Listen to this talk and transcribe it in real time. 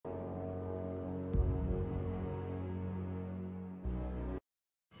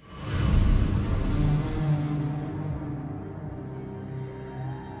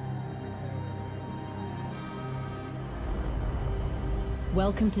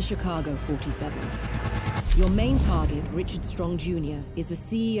Welcome to Chicago, 47. Your main target, Richard Strong Jr., is the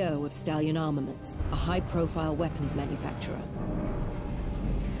CEO of Stallion Armaments, a high-profile weapons manufacturer.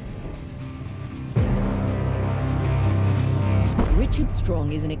 Richard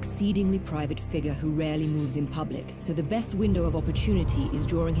Strong is an exceedingly private figure who rarely moves in public, so the best window of opportunity is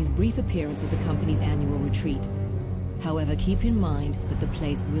during his brief appearance at the company's annual retreat. However, keep in mind that the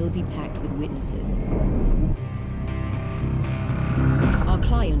place will be packed with witnesses. Our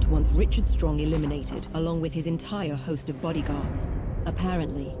client wants Richard Strong eliminated, along with his entire host of bodyguards.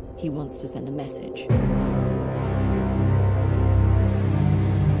 Apparently, he wants to send a message.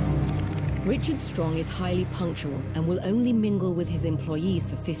 Richard Strong is highly punctual and will only mingle with his employees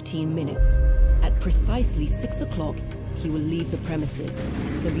for 15 minutes. At precisely 6 o'clock, he will leave the premises,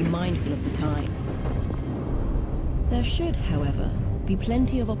 so be mindful of the time. There should, however, be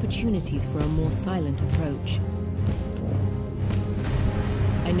plenty of opportunities for a more silent approach.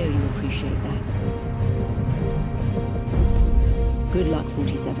 I know you appreciate that. Good luck,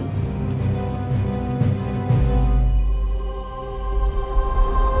 47.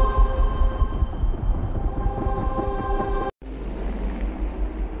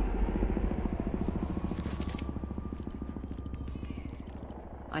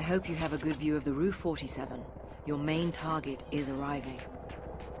 I hope you have a good view of the roof, 47. Your main target is arriving.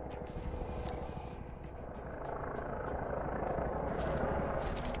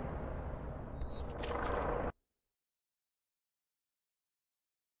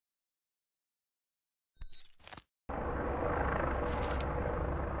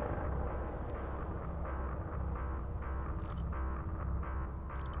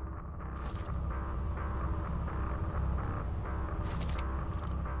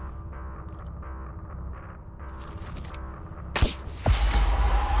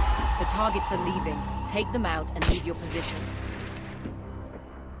 The targets are leaving. Take them out and leave your position.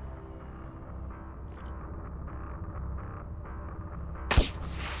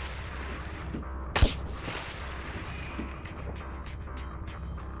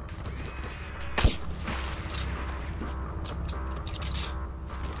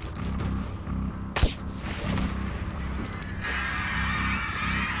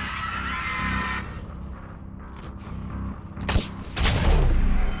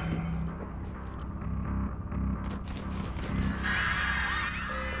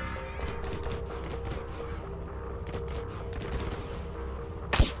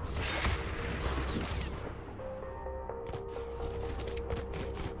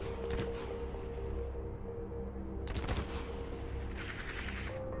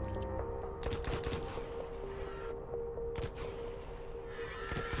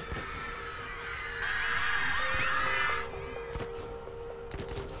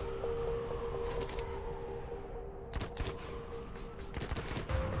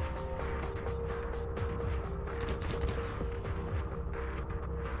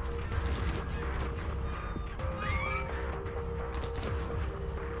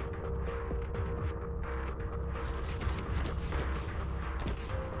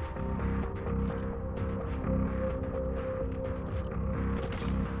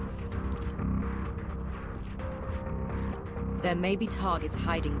 There may be targets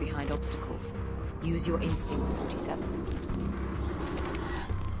hiding behind obstacles. Use your instincts, 47.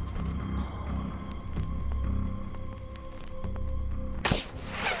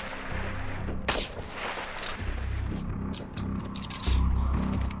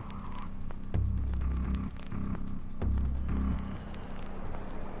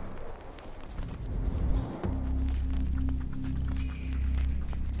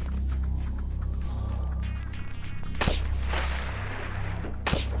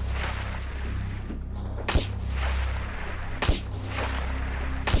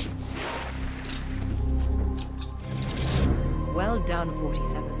 Well done,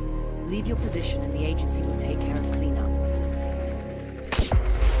 47. Leave your position and the agency will take care of cleanup.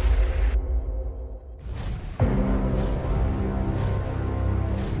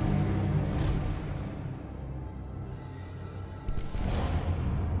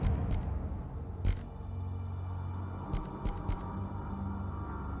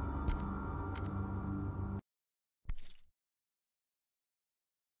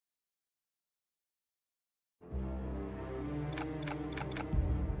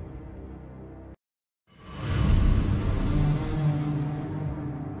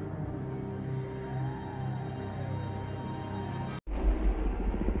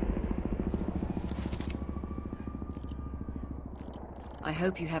 I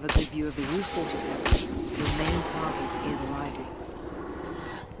hope you have a good view of the roof, 47. Your main target is arriving.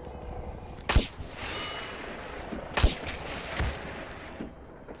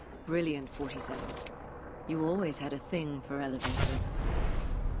 Brilliant, 47. You always had a thing for elevators.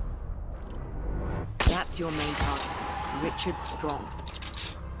 That's your main target, Richard Strong.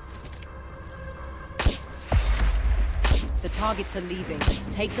 The targets are leaving.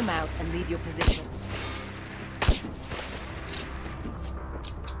 Take them out and leave your position.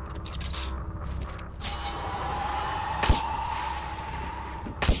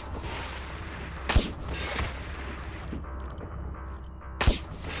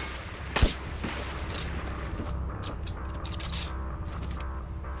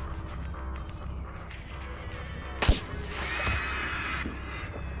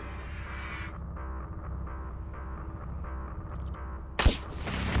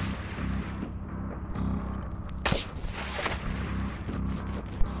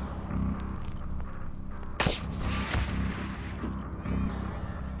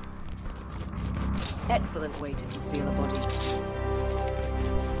 Excellent way to conceal a body.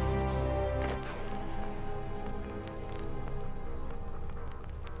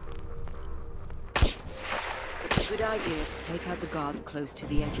 It's a good idea to take out the guards close to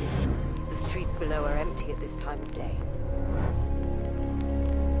the edges. The streets below are empty at this time of day.